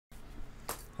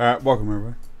Alright, welcome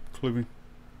everybody. CLUBY.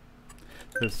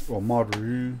 This mod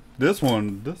review. This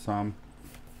time,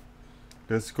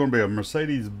 this is going to be a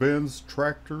Mercedes Benz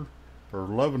tractor for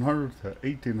 1100 to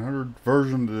 1800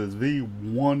 version that is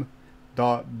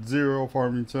v1.0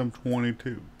 farming sim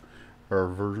 22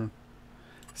 version.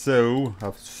 So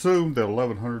I've assumed that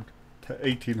 1100 to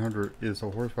 1800 is a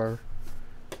horsepower.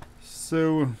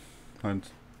 So I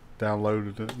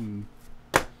downloaded it and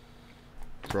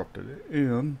dropped it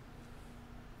in.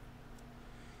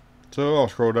 So I'll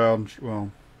scroll down,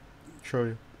 well, show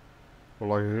you,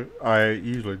 well, like I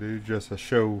usually do, just to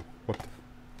show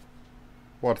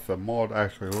what the mod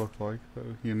actually looks like, so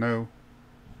you know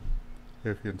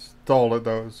if you install it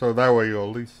though, so that way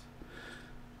you'll at least,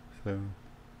 so,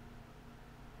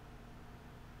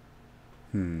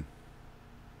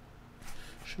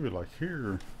 should be like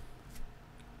here,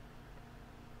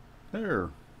 there,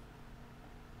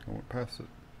 I went past it.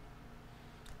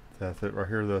 That's it right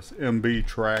here. That's Benz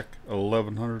Trac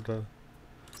 1100.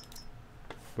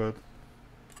 But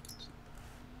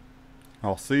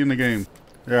I'll see you in the game.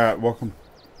 Yeah, welcome.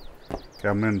 Okay,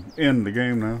 I'm in the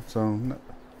game now. So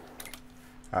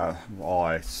well,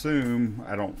 I assume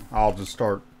I'll just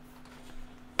start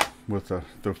with the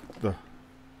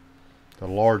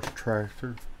large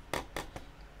tractor,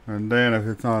 and then if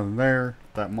it's not in there,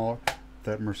 that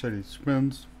Mercedes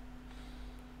spins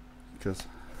because.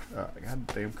 God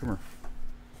damn, come here.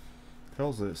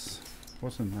 Hell's this?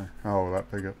 What's in there? Oh, that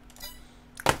pickup.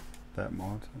 That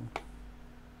mod.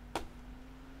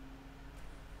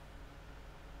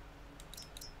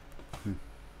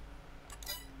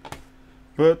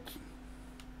 But,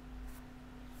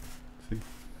 see,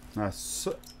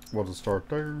 we'll just start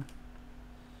there.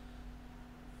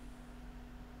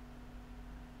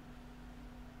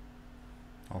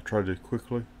 I'll try to do it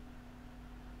quickly.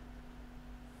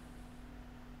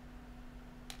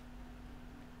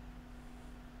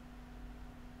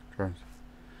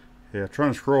 Yeah,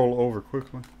 trying to scroll over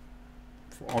quickly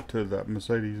onto that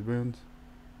Mercedes Benz.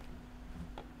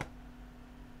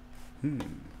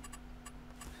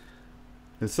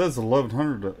 It says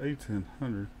 1100 to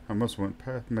 1800. I must have went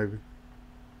past maybe.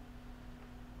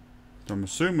 I'm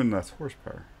assuming that's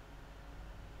horsepower.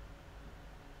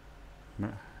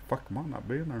 Nah, fuck, might not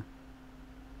be in there.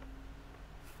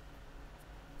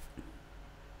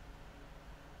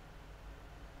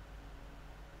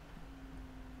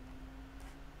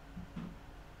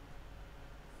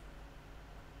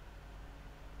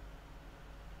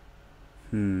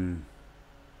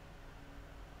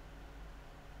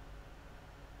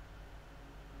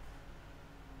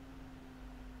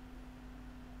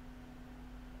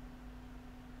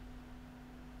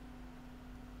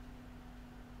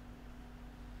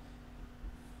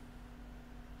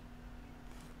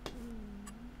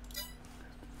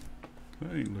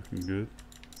 That ain't looking good.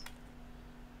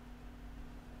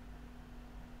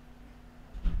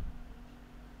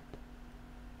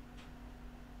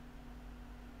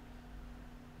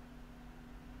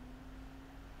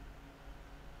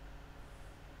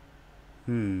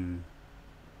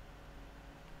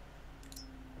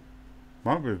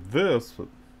 Might be this, but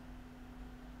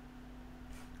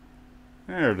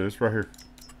there it is, right here.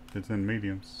 It's in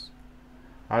mediums.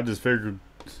 I just figured,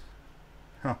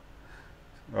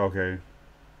 okay.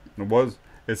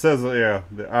 It says, yeah,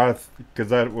 because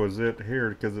that was it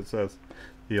here, because it says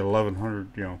the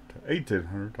 1100, to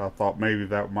 1800. I thought maybe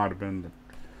that might have been the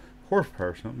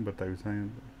horsepower or something, but they were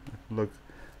saying, look,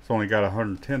 it's only got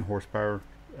 110 horsepower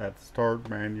at the start,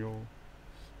 manual,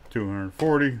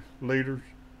 240 liters,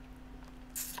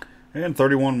 and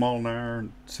 31 mile an hour,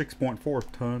 and 6.4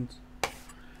 tons.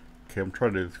 Okay, I'm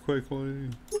trying to do this quickly.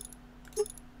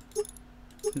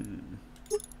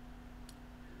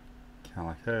 Kind of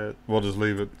like that. We'll just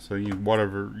leave it so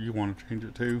whatever you want to change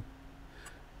it to.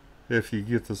 If you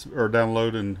get this or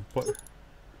download and play.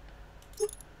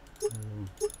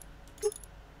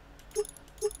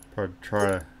 Probably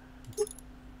try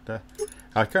that.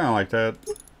 I kind of like that.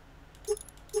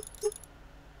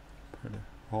 Put a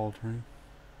haul train.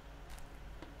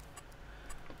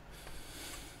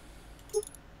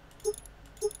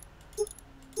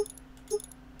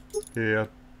 Yeah,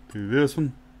 do this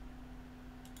one.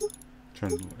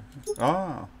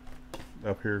 Up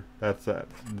here. That's the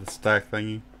stack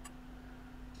thingy.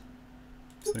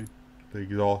 See, the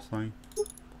exhaust thing.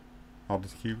 I'll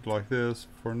just keep it like this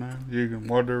for now. You can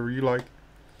whatever you like.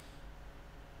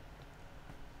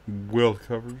 Wheel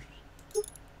covers.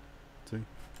 See,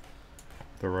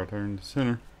 they're right there in the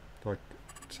center. Like,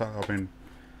 I mean.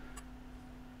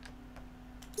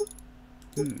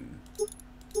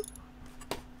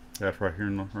 That's right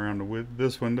here around the width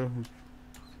this window.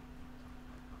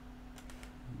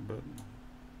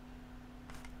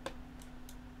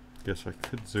 Guess I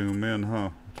could zoom in,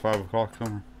 huh? It's 5 o'clock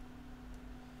somewhere.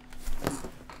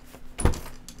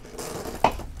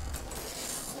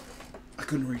 I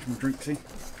couldn't reach my drink, see?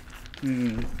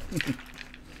 Yeah.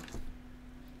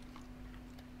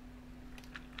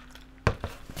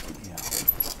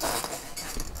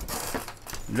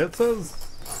 It says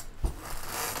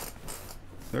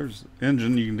there's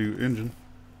engine. You can do engine.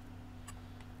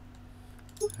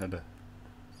 Had to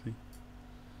see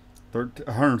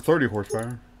 130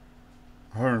 horsepower,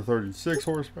 136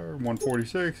 horsepower,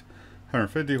 146,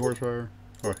 150 horsepower,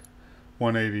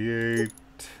 188.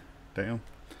 Damn.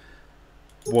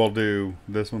 We'll do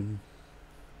this one,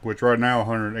 which right now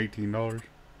 $118.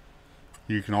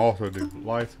 You can also do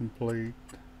license plate.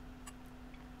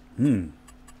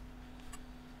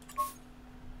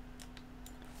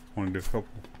 Want to do a couple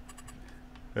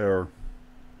or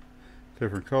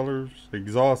different colors,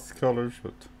 exhaust colors,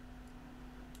 but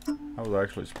I was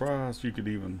actually surprised you could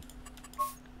even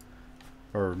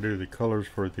do the colors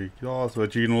for the exhaust,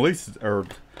 but you can at least, or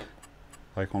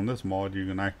like on this mod, you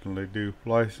can actually do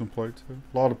license plates.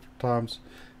 A lot of times,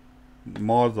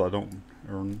 mods I don't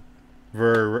earn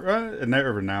and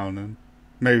every now and then,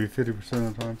 maybe 50%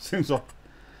 of the time, seems like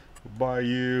we'll buy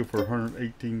you for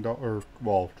 $118.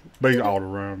 Well, basically all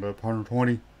around up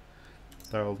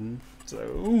 120,000.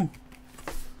 So,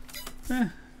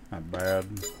 not bad.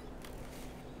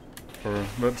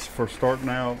 But for starting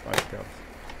out, I got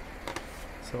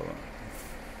sell it.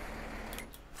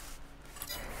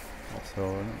 I'll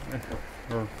sell it.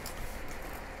 Or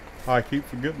I keep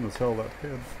forgetting to sell that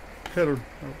header.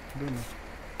 Oh, goodness.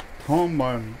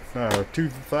 Combine 2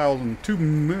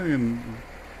 million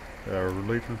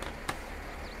liter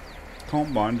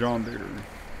combine John Deere.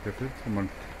 If it's on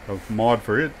a mod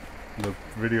for it, the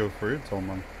video for it's on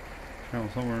my channel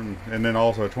somewhere, and then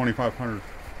also a 2500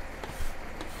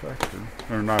 tractor,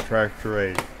 or not tractor,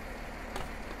 a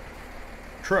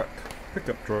truck,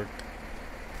 pickup truck,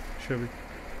 Chevy.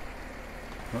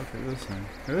 Look at this thing.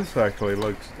 This actually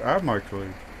looks, I'm actually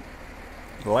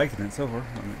liking it so far.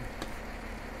 I mean,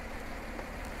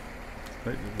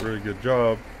 they did a really good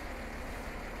job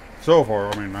so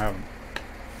far. I mean, I haven't.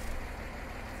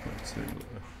 Let's see.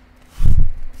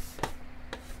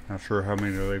 Not sure how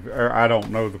many they've. I don't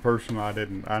know the person. I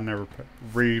never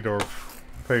read or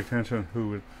pay attention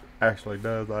who it actually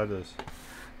does. I just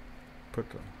put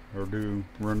or do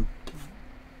run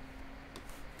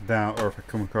down, or if I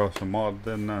come across a mod,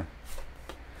 then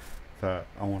that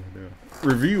I want to do a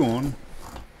review on,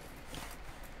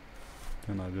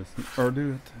 then I just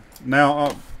do it.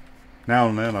 Now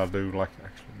and then I do like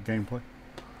actual gameplay.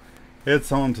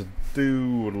 It's on to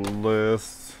do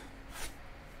list.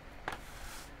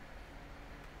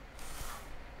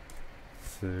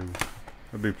 So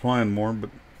I'll be playing more,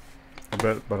 but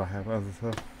I have other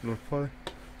stuff to play.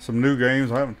 Some new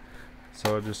games I haven't,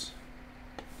 so I just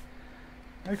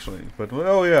actually, but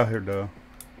oh yeah, here duh.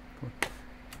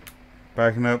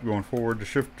 Backing up, going forward, the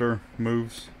shifter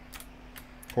moves.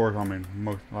 Of course, I mean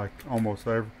almost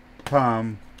every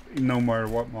time, no matter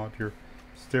what mod, your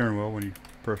steering wheel when you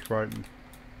press right and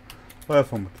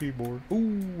left on the keyboard.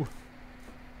 Ooh,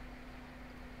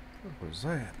 what was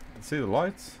that? See the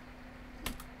lights?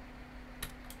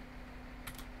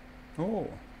 Oh,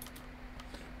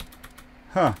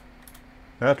 huh?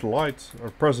 That's lights. Or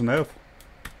pressing F.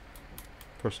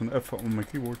 Pressing F on my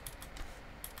keyboard.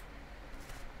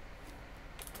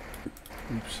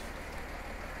 Oops.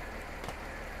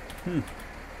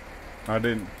 I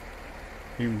didn't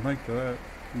even think of that.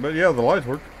 But yeah, the lights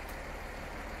work.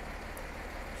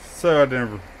 So I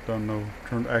never done no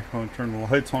actually turn the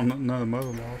lights on none of the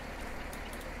other models.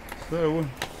 So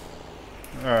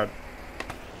alright.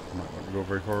 I'm not going to go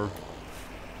very far.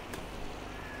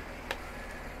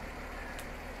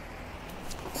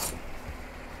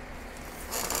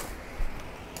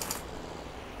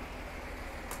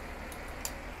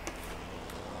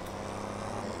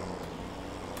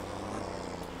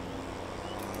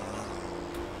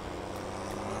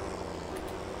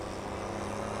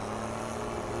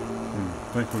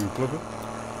 Think we can flip it?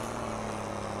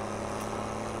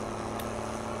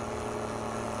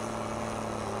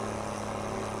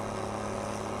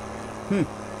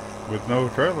 With no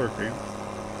trailer cam.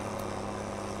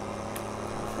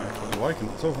 I'm actually liking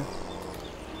it so far.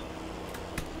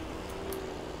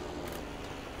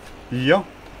 Yeah,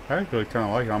 I actually kind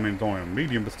of like it. I mean, it's only a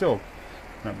medium, but still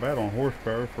not bad on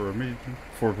horsepower for a medium,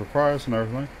 for the price and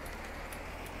everything.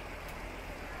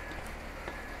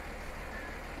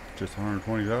 Just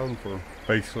 120,000 for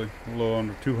basically a little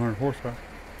under 200 horsepower.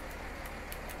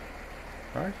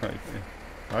 I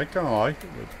kind of like it,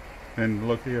 but, and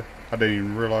look here, I didn't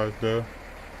even realize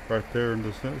right there in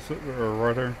this, or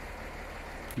right there,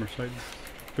 Mercedes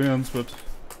Benz. But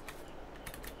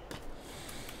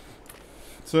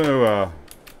so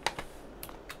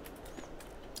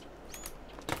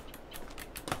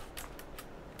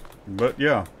but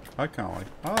yeah, I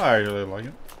actually like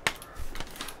it.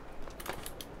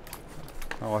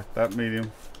 I like that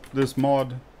medium, this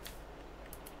mod.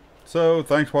 So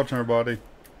thanks for watching, everybody.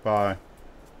 Bye.